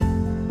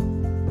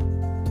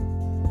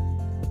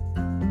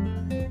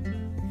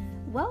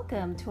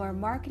Welcome to our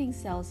marketing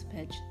sales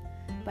pitch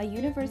by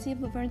University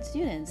of Laverne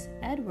students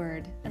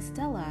Edward,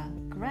 Estella,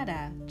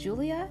 Greta,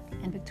 Julia,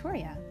 and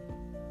Victoria.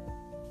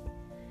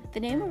 The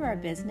name of our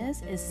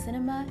business is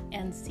Cinema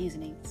and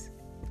Seasonings.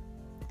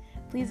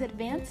 Please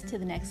advance to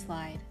the next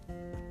slide.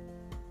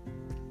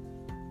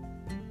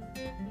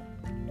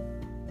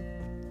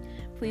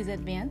 Please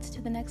advance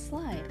to the next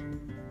slide.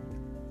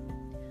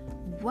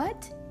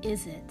 What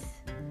is it?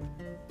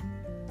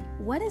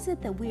 What is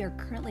it that we are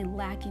currently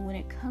lacking when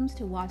it comes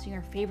to watching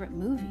our favorite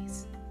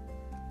movies?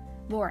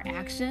 More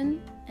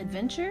action?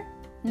 Adventure?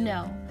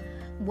 No.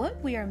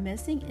 What we are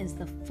missing is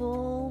the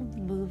full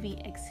movie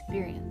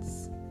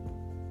experience.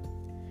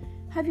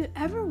 Have you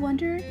ever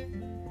wondered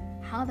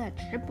how that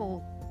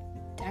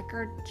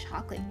triple-decker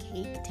chocolate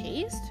cake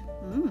tastes?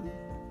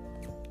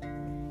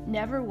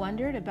 Never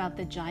wondered about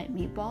the giant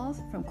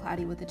meatballs from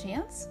Cloudy with a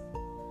Chance?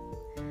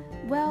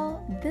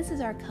 Well, this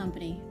is our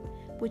company,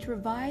 which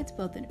provides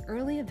both an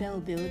early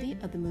availability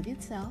of the movie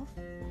itself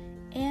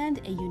and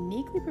a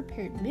uniquely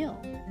prepared meal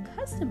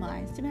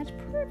customized to match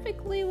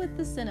perfectly with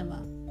the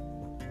cinema.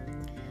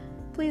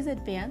 Please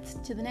advance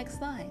to the next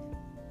slide.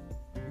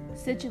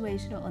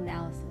 Situational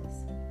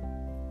analysis.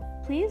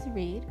 Please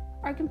read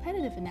our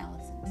competitive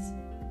analysis.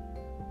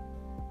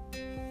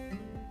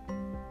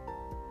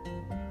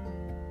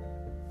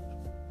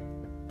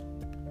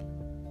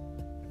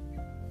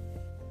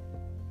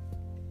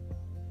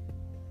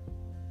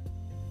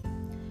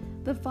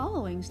 The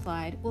following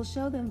slide will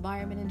show the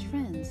environment and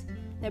trends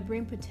that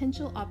bring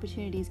potential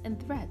opportunities and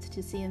threats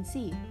to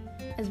CNC,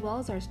 as well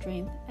as our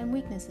strengths and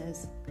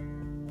weaknesses.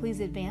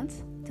 Please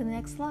advance to the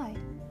next slide.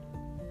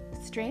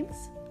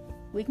 Strengths,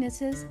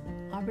 weaknesses,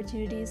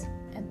 opportunities,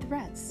 and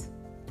threats.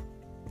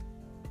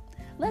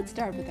 Let's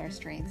start with our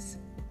strengths.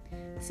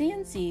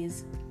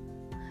 CNCs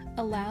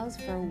allows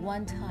for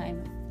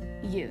one-time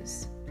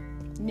use.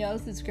 No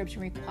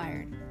subscription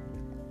required.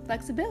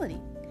 Flexibility.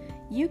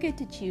 You get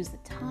to choose the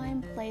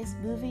time, place,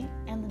 movie,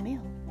 and the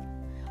meal.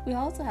 We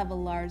also have a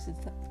large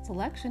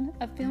selection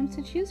of films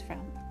to choose from.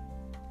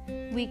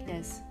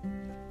 Weakness: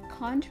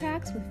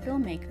 contracts with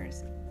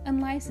filmmakers and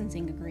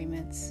licensing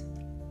agreements,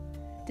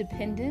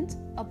 dependent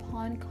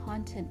upon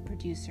content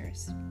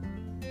producers.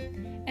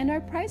 And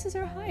our prices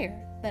are higher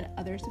than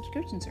other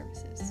subscription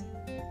services.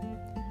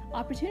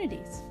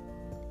 Opportunities: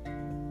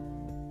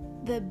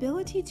 the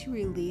ability to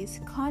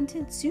release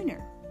content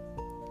sooner,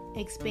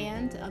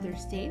 expand to other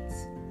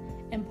states,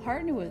 and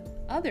partner with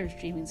other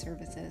streaming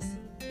services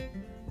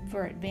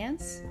for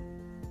advanced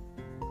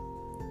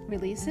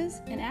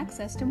releases and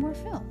access to more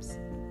films.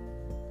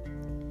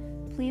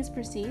 Please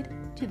proceed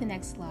to the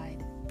next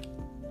slide.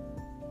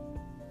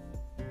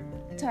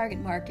 Target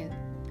market.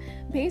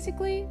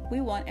 Basically,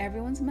 we want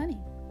everyone's money,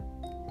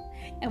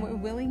 and we're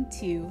willing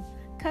to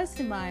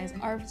customize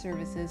our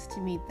services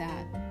to meet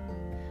that.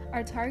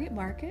 Our target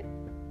market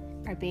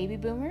are baby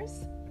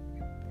boomers,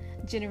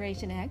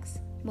 Generation X,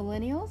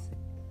 millennials,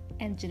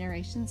 and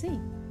Generation Z.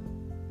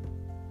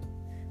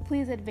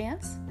 Please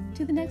advance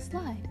to the next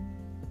slide.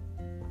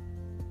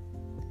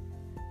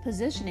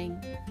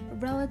 Positioning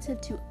relative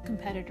to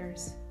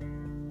competitors.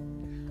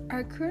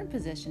 Our current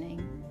positioning: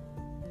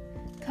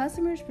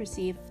 customers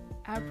perceive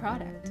our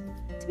product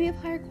to be of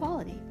higher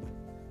quality.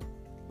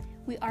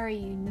 We are a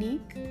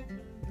unique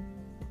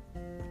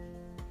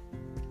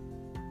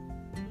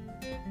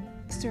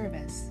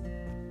service,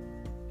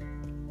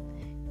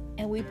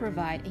 and we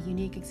provide a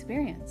unique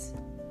experience.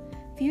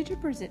 Future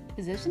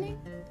positioning: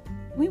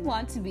 we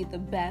want to be the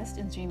best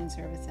in streaming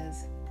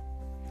services,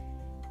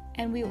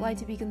 and we would like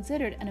to be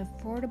considered an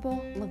affordable,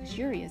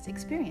 luxurious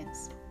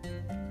experience.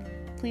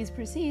 Please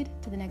proceed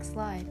to the next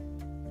slide.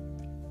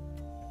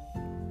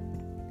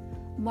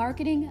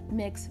 Marketing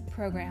mix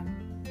program: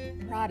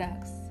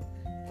 products,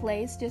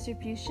 place,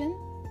 distribution,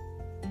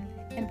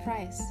 and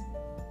price.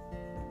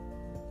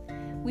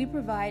 We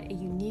provide a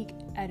unique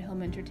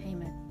at-home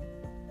entertainment.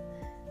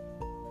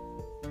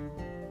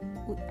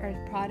 Our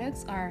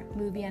products are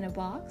movie in a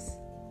box,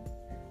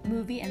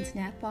 movie and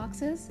snack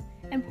boxes,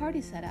 and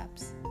party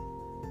setups.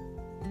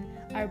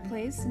 Our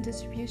place and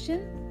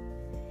distribution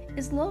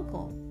is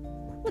local,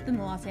 within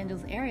the Los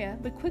Angeles area,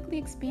 but quickly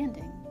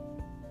expanding.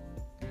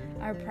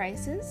 Our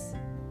prices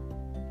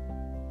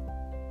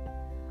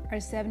are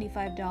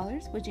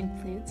 $75, which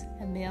includes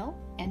a meal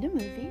and a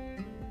movie,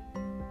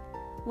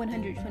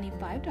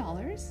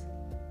 $125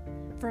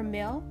 for a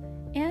meal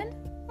and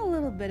a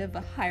little bit of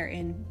a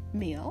higher-end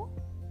meal,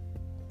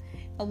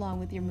 along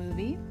with your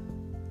movie,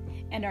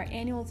 and our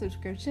annual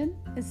subscription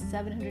is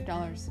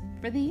 $700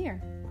 for the year.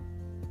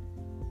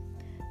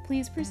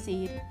 Please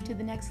proceed to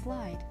the next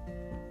slide.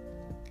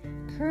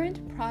 Current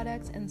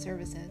products and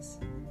services.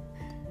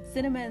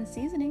 Cinema and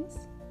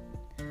Seasonings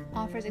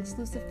offers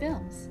exclusive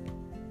films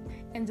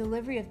and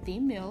delivery of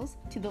themed meals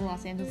to the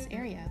Los Angeles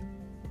area.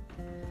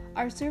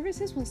 Our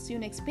services will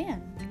soon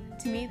expand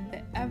to meet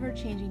the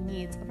ever-changing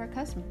needs of our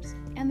customers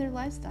and their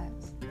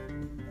lifestyles.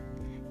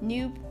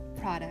 New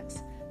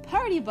products: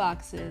 party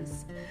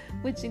boxes,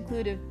 which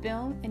include a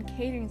film and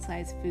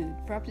catering-sized food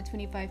for up to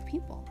 25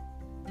 people.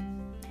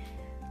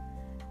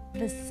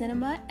 The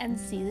cinema and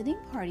seasoning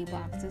party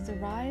boxes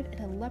arrive in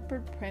a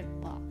leopard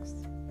print box,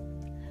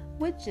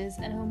 which is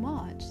an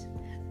homage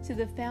to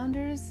the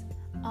founders'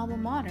 alma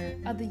mater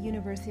of the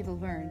University of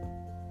Laverne.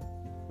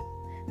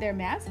 Their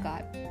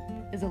mascot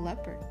is a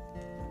leopard.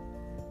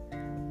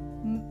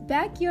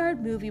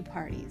 Backyard movie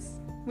parties,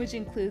 which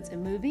includes a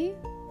movie,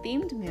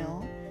 themed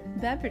meal,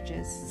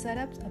 beverages,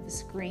 setups of a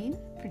screen,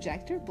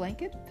 projector,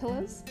 blanket,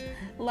 pillows,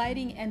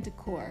 lighting, and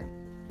decor.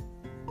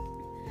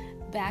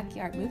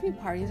 Backyard movie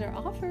parties are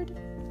offered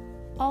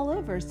all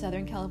over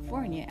Southern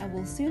California and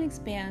will soon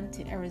expand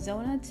to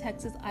Arizona,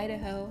 Texas,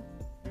 Idaho,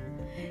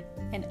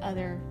 and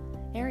other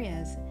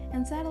areas.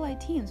 And satellite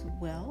teams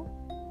will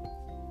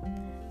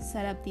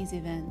set up these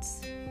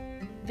events,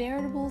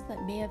 variables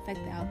that may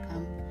affect the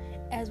outcome.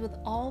 As with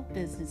all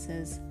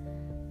businesses,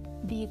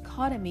 the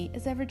economy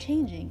is ever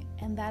changing,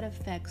 and that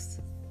affects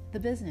the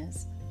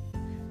business.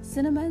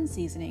 Cinema and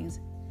Seasonings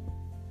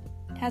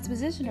has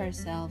positioned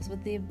ourselves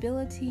with the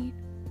ability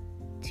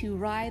to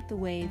ride the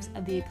waves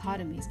of the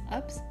economy's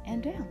ups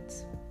and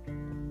downs.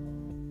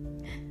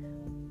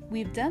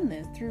 We've done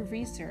this through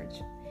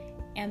research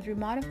and through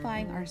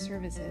modifying our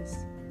services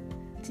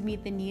to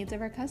meet the needs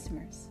of our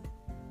customers.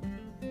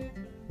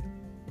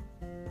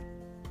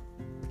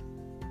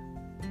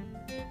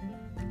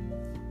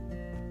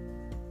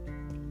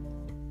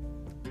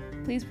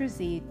 Please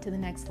proceed to the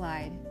next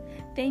slide.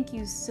 Thank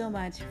you so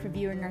much for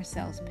viewing our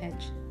sales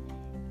pitch.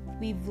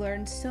 We've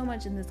learned so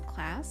much in this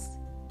class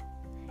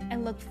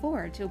and look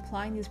forward to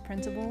applying these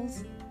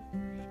principles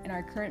in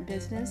our current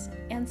business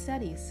and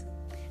studies.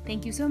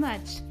 Thank you so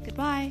much.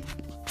 Goodbye.